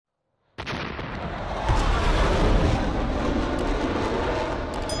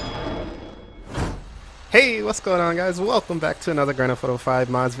Hey, what's going on, guys? Welcome back to another Grand Theft Auto 5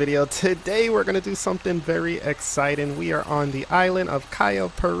 mods video. Today we're going to do something very exciting. We are on the island of Cayo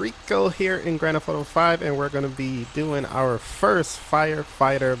Perico here in Grand Theft Auto 5, and we're going to be doing our first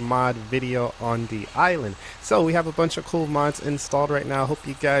Firefighter mod video on the island. So we have a bunch of cool mods installed right now. Hope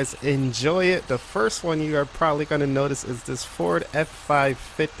you guys enjoy it. The first one you are probably going to notice is this Ford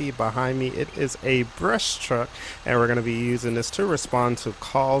F550 behind me. It is a brush truck, and we're going to be using this to respond to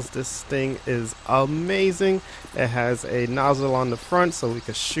calls. This thing is amazing. It has a nozzle on the front so we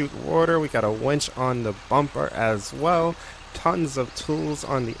can shoot water. We got a winch on the bumper as well. Tons of tools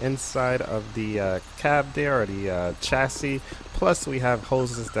on the inside of the cab there, or the chassis. Plus we have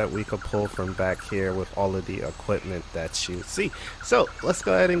hoses that we could pull from back here with all of the equipment that you see. So let's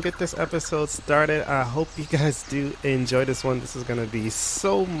go ahead and get this episode started. I hope you guys do enjoy this one. This is going to be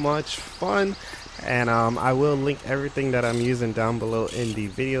so much fun. And I will link everything that I'm using down below in the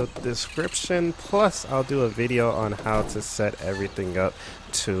video description. Plus, I'll do a video on how to set everything up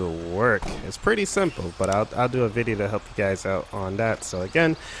to work. It's pretty simple, but I'll do a video to help you guys out on that. So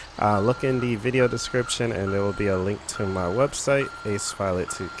again, look in the video description and there will be a link to my website,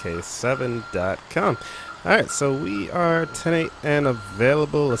 acefilot2k7.com. Alright, so we are 10-8 and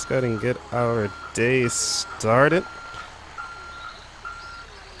available. Let's go ahead and get our day started.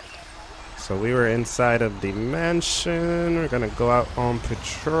 So we were inside of the mansion. We're gonna go out on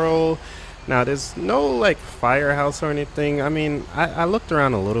patrol. Now there's no like firehouse or anything. I mean, I looked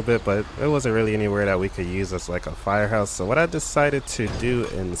around a little bit, but it wasn't really anywhere that we could use as like a firehouse. So what I decided to do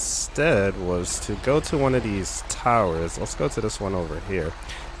instead was to go to one of these towers. Let's go to this one over here.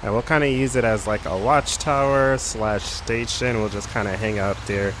 And we'll kind of use it as like a watchtower slash station. We'll just kind of hang out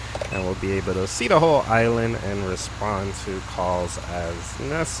there and we'll be able to see the whole island and respond to calls as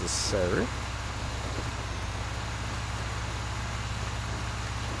necessary.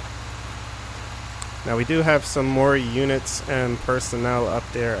 Now we do have some more units and personnel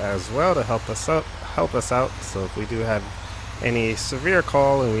up there as well to help us out. So if we do have any severe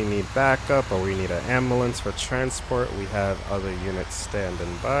call and we need backup or we need an ambulance for transport, we have other units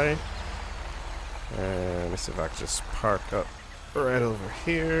standing by. And let me see if I can just park up right over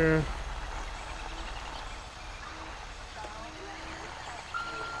here.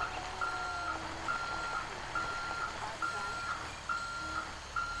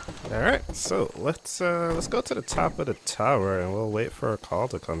 Alright, so let's go to the top of the tower and we'll wait for a call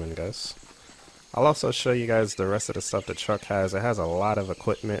to come in, guys. I'll also show you guys the rest of the stuff the truck has. It has a lot of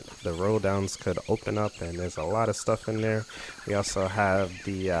equipment. The roll downs could open up and there's a lot of stuff in there. We also have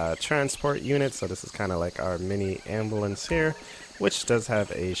the transport unit, so this is kind of like our mini ambulance here, which does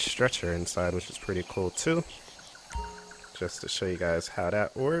have a stretcher inside, which is pretty cool too. Just to show you guys how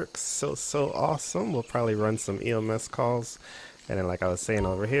that works. So awesome. We'll probably run some EMS calls. And then like I was saying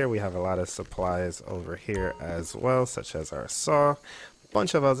over here, we have a lot of supplies over here as well, such as our saw.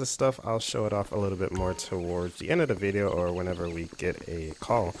 Bunch of other stuff. I'll show it off a little bit more towards the end of the video or whenever we get a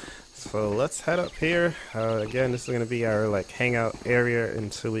call. So let's head up here. Again, this is going to be our like hangout area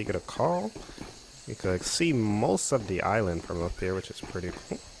until we get a call. You can see most of the island from up here, which is pretty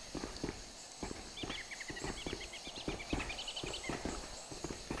cool.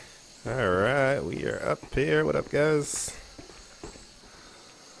 Alright, we are up here. What up, guys?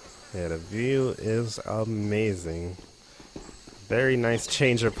 Yeah, the view is amazing. Very nice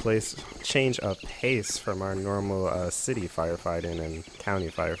change of pace from our normal city firefighting and county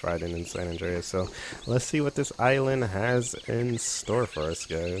firefighting in San Andreas. So let's see what this island has in store for us,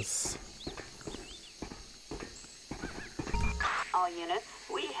 guys. All units,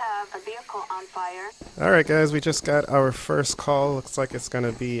 we have a vehicle on fire. Alright, guys, we just got our first call. Looks like it's going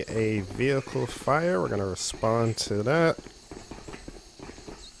to be a vehicle fire. We're going to respond to that.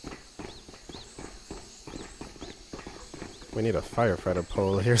 We need a firefighter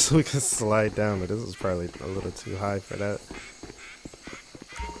pole here so we can slide down, but this is probably a little too high for that.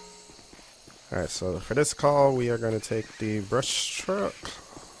 Alright, so for this call, we are going to take the brush truck.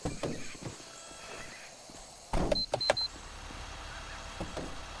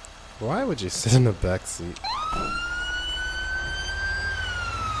 Why would you sit in the back seat?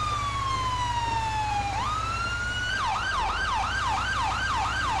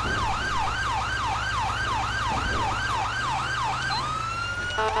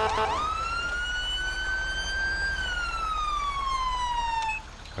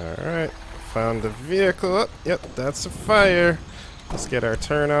 Alright, found the vehicle. Oh, yep, that's a fire. Let's get our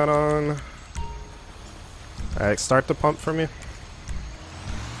turnout on. Alright, start the pump for me.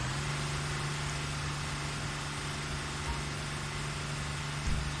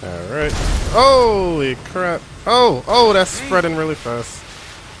 Alright. Holy crap. Oh, that's spreading really fast.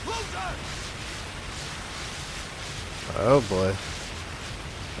 Oh boy.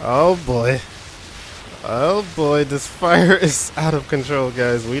 Oh boy. Oh boy, this fire is out of control,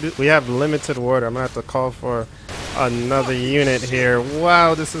 guys. We have limited water. I'm gonna have to call for another unit here.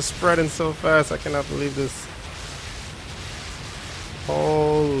 Wow, this is spreading so fast. I cannot believe this.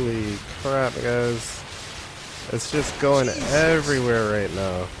 Holy crap, guys. It's just going everywhere right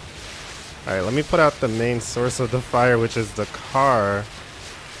now. Alright, let me put out the main source of the fire, which is the car.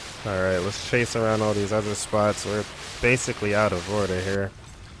 Alright, let's chase around all these other spots. We're basically out of order here.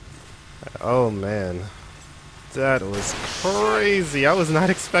 Oh man, that was crazy. I was not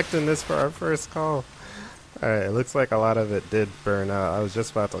expecting this for our first call. Alright, it looks like a lot of it did burn out. I was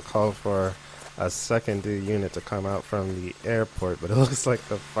just about to call for a secondary unit to come out from the airport, but it looks like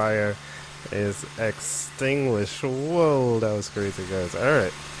the fire is extinguished. Whoa, that was crazy, guys.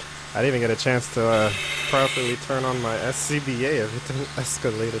 Alright, I didn't even get a chance to properly turn on my SCBA. Everything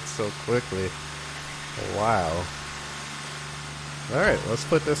escalated so quickly. Wow. Alright, let's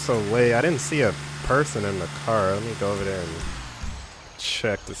put this away. I didn't see a person in the car. Let me go over there and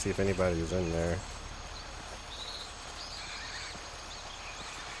check to see if anybody's in there.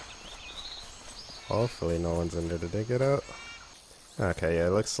 Hopefully no one's in there. Did they get out? Okay, yeah,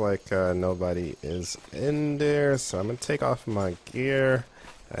 it looks like nobody is in there. So I'm going to take off my gear.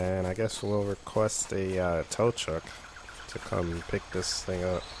 And I guess we'll request a tow truck to come pick this thing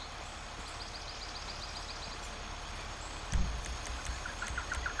up.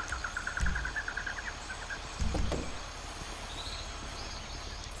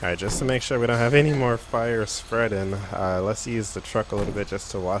 Alright, just to make sure we don't have any more fire spreading, let's use the truck a little bit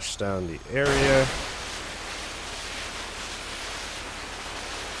just to wash down the area.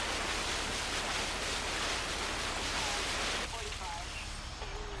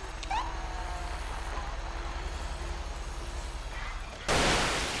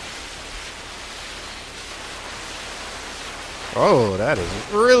 Oh, that is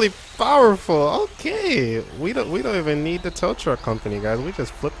really powerful. Okay, we don't even need the tow truck company, guys. We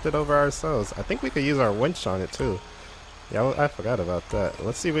just flipped it over ourselves. I think we could use our winch on it too. Yeah, I forgot about that.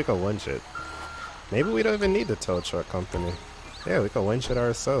 Let's see if we can winch it. Maybe we don't even need the tow truck company. Yeah, we can winch it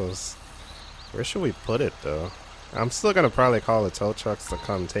ourselves. Where should we put it though? I'm still gonna probably call the tow trucks to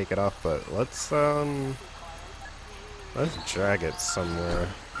come take it off, but let's drag it somewhere.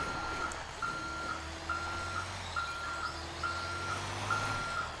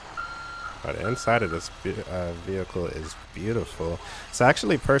 The inside of this vehicle is beautiful. So I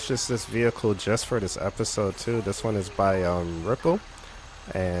actually purchased this vehicle just for this episode too. This one is by Ripple,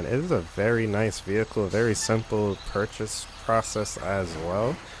 and it is a very nice vehicle, a very simple purchase process as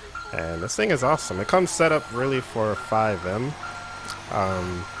well. And this thing is awesome. It comes set up really for 5M,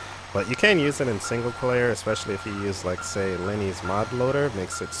 but you can use it in single player, especially if you use, like, say, Lenny's mod loader. It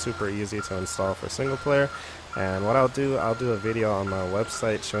makes it super easy to install for single player. And what I'll do a video on my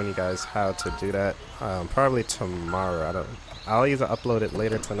website showing you guys how to do that, probably tomorrow. I'll either upload it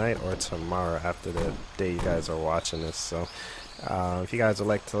later tonight or tomorrow after the day you guys are watching this. So if you guys would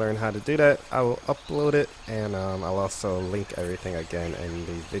like to learn how to do that, I will upload it, and I'll also link everything again in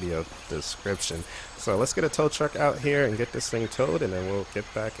the video description. So let's get a tow truck out here and get this thing towed, and then we'll get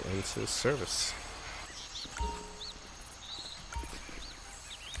back into service.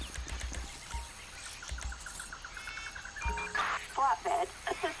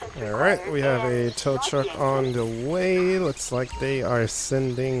 Alright, we have a tow truck on the way. Looks like they are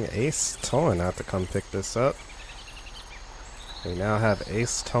sending Ace Towing out to come pick this up. We now have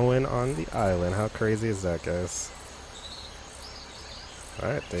Ace Towing on the island. How crazy is that, guys?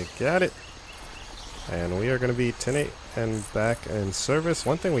 Alright, they got it. And we are going to be 10-8 and back in service.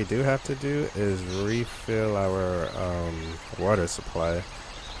 One thing we do have to do is refill our water supply.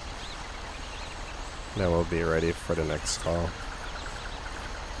 Then we'll be ready for the next call.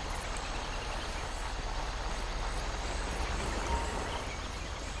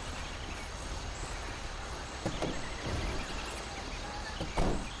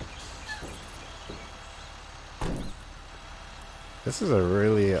 This is a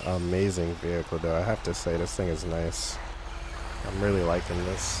really amazing vehicle though, I have to say. This thing is nice. I'm really liking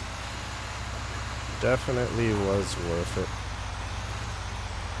this. Definitely was worth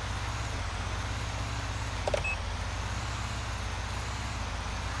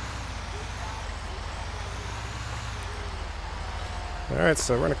it. Alright,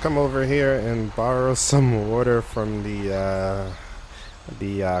 so we're gonna come over here and borrow some water from the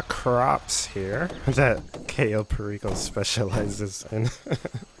crops here that Cayo Perico specializes in.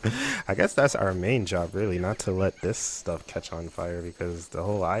 I guess that's our main job, really, not to let this stuff catch on fire, because the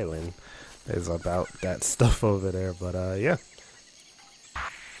whole island is about that stuff over there. But yeah.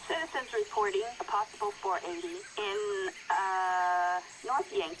 Citizens reporting a possible Chapel 480 in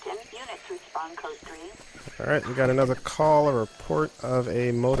North Yankton. Units respond code 3. Alright, we got another call, a report of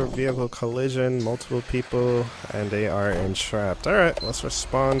a motor vehicle collision, multiple people, and they are entrapped. Alright, let's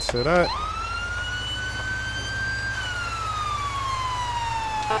respond to that.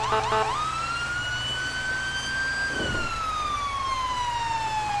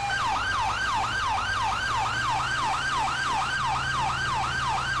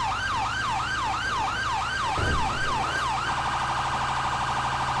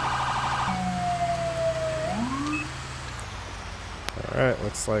 Alright,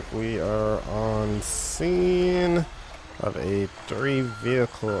 looks like we are on scene of a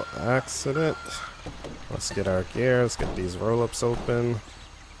 3-vehicle accident. Let's get our gear, let's get these roll-ups open.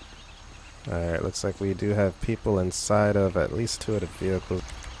 Alright, looks like we do have people inside of at least 2 of the vehicles.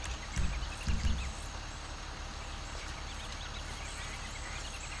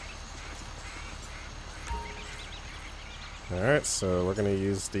 Alright, so we're going to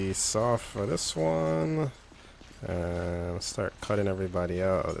use the saw for this one. And start cutting everybody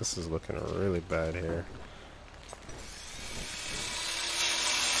out. Oh, this is looking really bad here.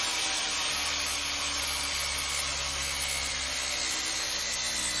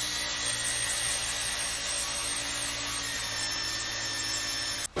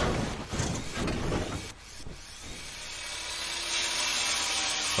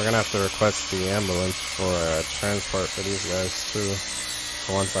 We're gonna have to request the ambulance for transport for these guys too.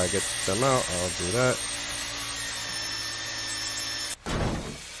 So once I get them out, I'll do that.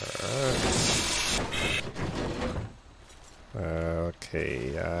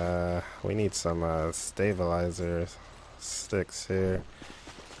 Okay, we need some stabilizer sticks here.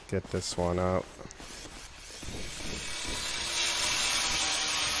 Get this one out.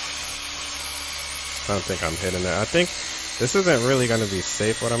 I don't think I'm hitting it. I think this isn't really going to be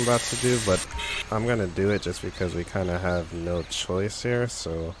safe what I'm about to do, but I'm going to do it just because we kind of have no choice here.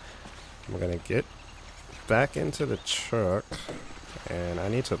 So I'm going to get back into the truck, and I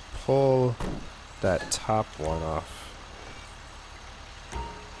need to pull that top one off.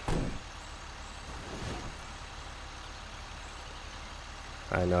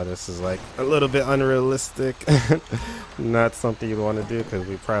 I know this is like a little bit unrealistic, not something you want to do because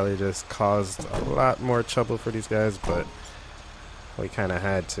we probably just caused a lot more trouble for these guys, but we kind of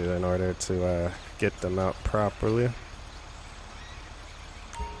had to in order to get them out properly.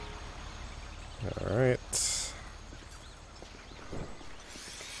 Alright.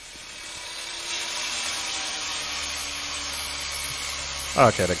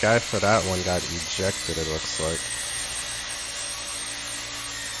 Okay, the guy for that one got ejected, it looks like.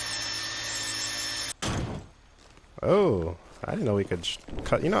 Oh, I didn't know we could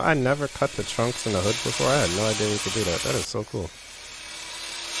cut. You know, I never cut the trunks in the hood before. I had no idea we could do that. That is so cool.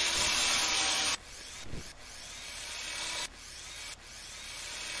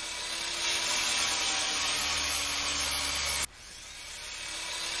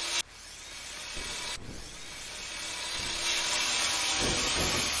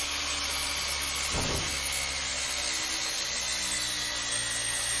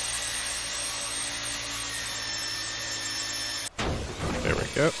 There we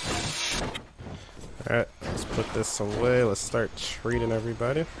go. Alright, let's put this away. Let's start treating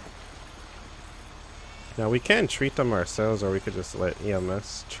everybody. Now we can treat them ourselves, or we could just let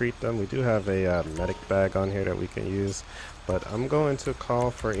EMS treat them. We do have a medic bag on here that we can use, but I'm going to call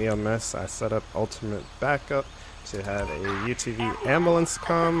for EMS. I set up ultimate backup to have a UTV ambulance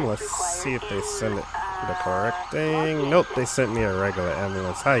come. Let's see if they send it the correct thing. Nope, they sent me a regular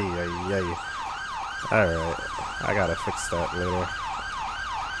ambulance. Hi, alright, I gotta fix that later.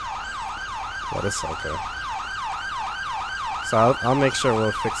 But it's okay. So I'll make sure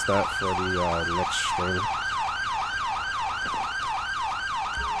we'll fix that for the next stream.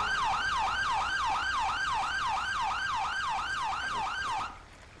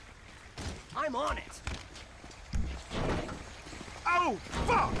 I'm on it. Oh,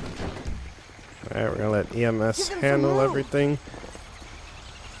 fuck! Alright, we're gonna let EMS handle everything.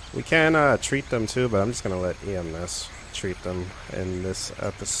 We can treat them too, but I'm just gonna let EMS treat them in this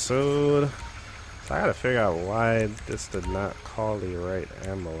episode. So I gotta figure out why this did not call the right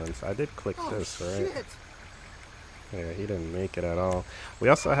ambulance. I did click this, right? Shit. Yeah, he didn't make it at all. We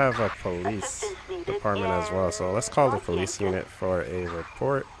also have a police department as well, so let's call the police unit for a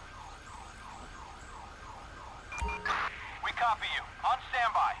report. We copy you. On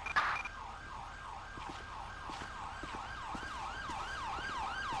standby.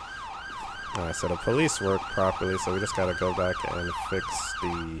 Alright, so the police work properly, so we just gotta go back and fix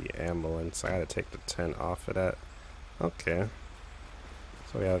the ambulance. I gotta take the tent off of that. Okay.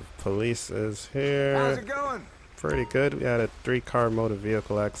 So we have police is How's here. it going? Pretty good. We had a 3-car motor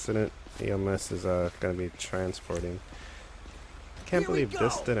vehicle accident. EMS is gonna be transporting. I can't believe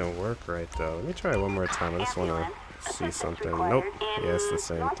this didn't work right though. Let me try it one more time. I just wanna see something. Nope. Yeah, it's the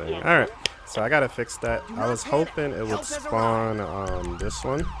same thing. Alright. So I gotta fix that. I was hoping it would spawn this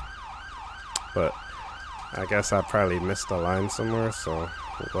one. But I guess I probably missed a line somewhere, so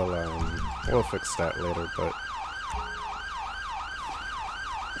we'll fix that later, but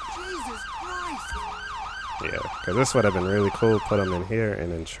Jesus Christ! yeah, because this would have been really cool. Put them in here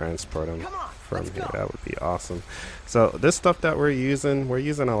and then transport them from here. That would be awesome. So this stuff that we're using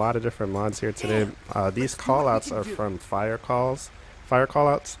a lot of different mods here today. These callouts are from fire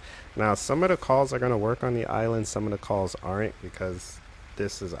callouts. Now some of the calls are going to work on the island, some of the calls aren't, because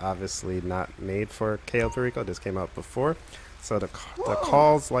this is obviously not made for Cayo Perico. This came out before. So the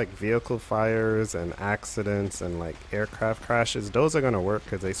calls like vehicle fires and accidents and like aircraft crashes, those are going to work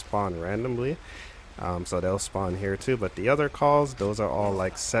because they spawn randomly. So they'll spawn here too. But the other calls, those are all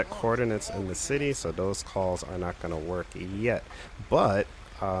like set coordinates in the city. So those calls are not going to work yet. But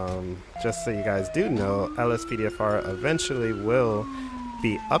just so you guys do know, LSPDFR eventually will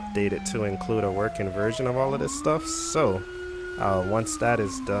be updated to include a working version of all of this stuff. So once that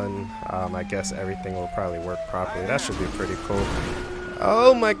is done, I guess everything will probably work properly. That should be pretty cool.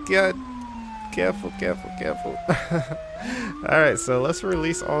 Oh my god. Careful, careful, careful. Alright, so let's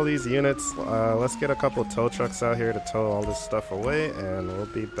release all these units. Let's get a couple tow trucks out here to tow all this stuff away, and we'll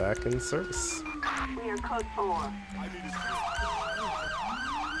be back in service. We are code 4.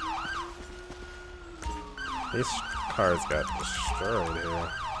 These cars got destroyed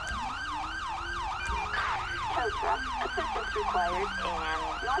here. Tow truck. Assistance required in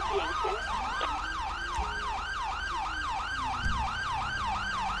North Yankton.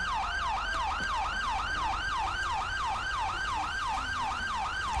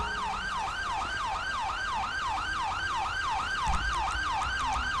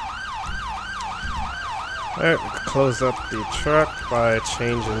 Alright, we can close up the truck by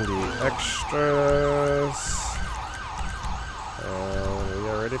changing the extras. And we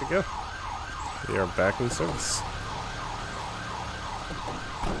are ready to go. We are back in service.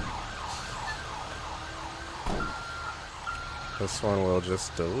 This one will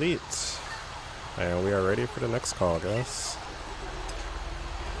just delete. And we are ready for the next call, guys.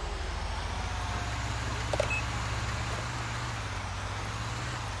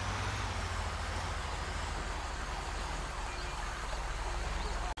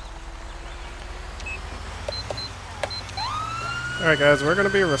 Alright guys, we're going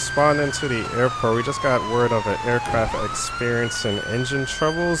to be responding to the airport. We just got word of an aircraft experiencing engine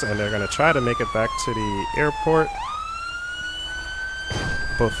troubles, and they're going to try to make it back to the airport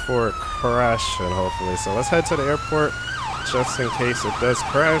before crashing, hopefully. So let's head to the airport just in case it does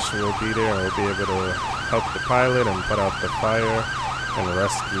crash. We'll be there and we'll be able to help the pilot and put out the fire and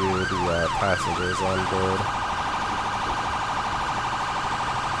rescue the passengers on board.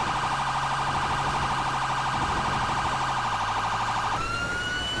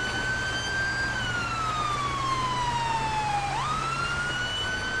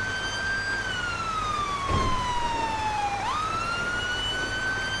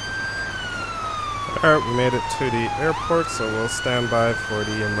 Alright, we made it to the airport, so we'll stand by for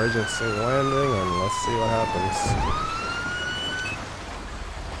the emergency landing and let's see what happens.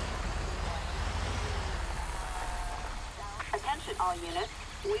 Attention all units.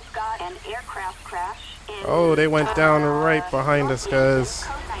 We've got an aircraft crash in Oh, they went down right behind us, guys.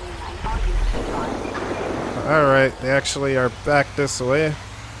 Code 99. All units respond. Alright, they actually are back this way.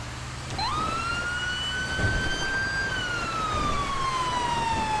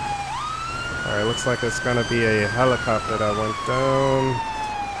 Alright, looks like it's gonna be a helicopter that went down.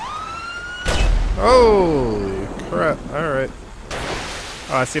 Holy crap, alright.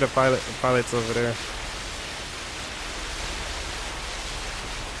 Oh, I see the pilot. The pilot's over there.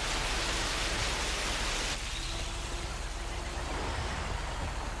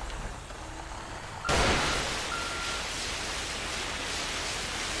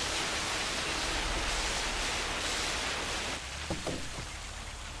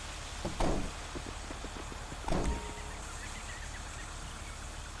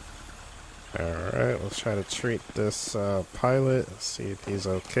 Alright, let's try to treat this pilot, see if he's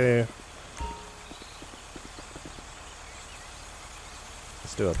okay.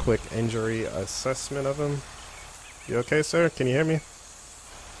 Let's do a quick injury assessment of him. You okay, sir? Can you hear me?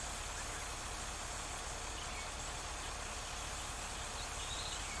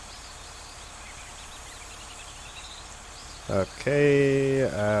 Okay,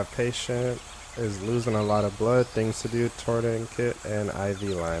 patient is losing a lot of blood. Things to do, tourniquet and IV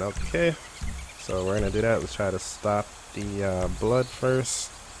line. Okay, so we're gonna do that. Let's try to stop the blood first.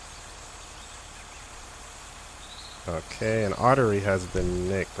 Okay, an artery has been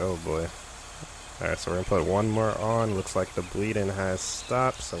nicked. Oh boy. Alright, so we're gonna put one more on. Looks like the bleeding has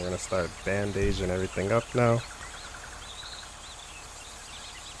stopped, so we're gonna start bandaging everything up now.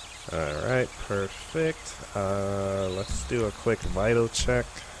 Alright, perfect. Let's do a quick vital check.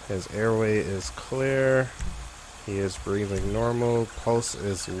 His airway is clear. He is breathing normal. Pulse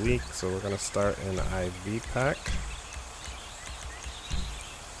is weak, so we're gonna start an IV pack.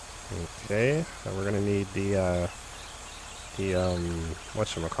 Okay, and we're gonna need the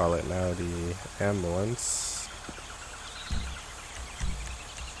whatchamacallit now, the ambulance.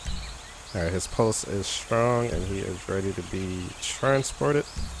 Alright, his pulse is strong and he is ready to be transported.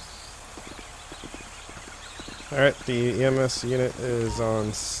 Alright, the EMS unit is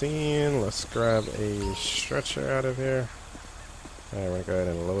on scene. Let's grab a stretcher out of here. Alright, we're gonna go ahead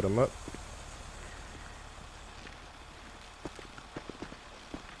and load him up.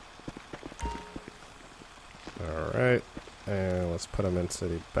 Alright, and let's put him into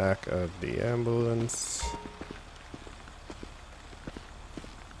the back of the ambulance.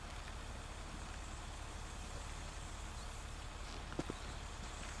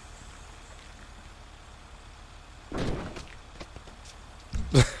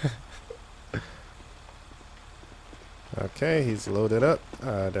 Okay, he's loaded up.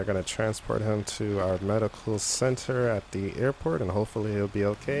 They're going to transport him to our medical center at the airport, and hopefully he'll be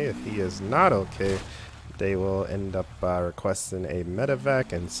okay. If he is not okay, they will end up requesting a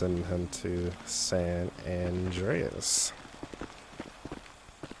medevac and send him to San Andreas.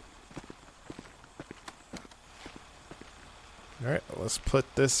 Alright, let's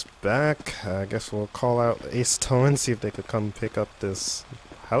put this back. I guess we'll call out Ace Tow and see if they could come pick up this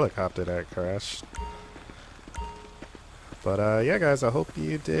helicopter that crashed. But yeah guys, I hope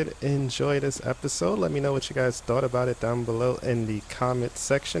you did enjoy this episode. Let me know what you guys thought about it down below in the comment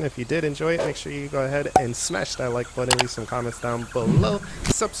section. If you did enjoy it, make sure you go ahead and smash that like button, leave some comments down below.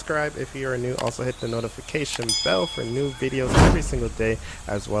 Subscribe if you are new. Also hit the notification bell for new videos every single day,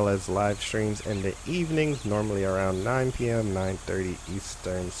 as well as live streams in the evening, normally around 9 p.m., 9:30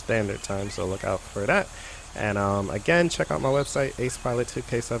 Eastern Standard Time, so look out for that. And again, check out my website,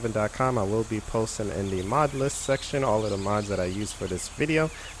 acepilot2k7.com. I will be posting in the mod list section all of the mods that I use for this video.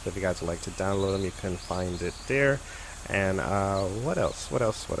 So if you guys would like to download them, you can find it there. And what else?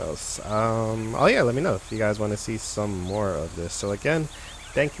 Oh yeah, let me know if you guys want to see some more of this. So again,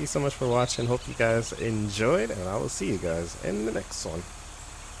 thank you so much for watching. Hope you guys enjoyed, and I will see you guys in the next one.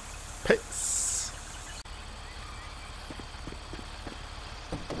 Peace.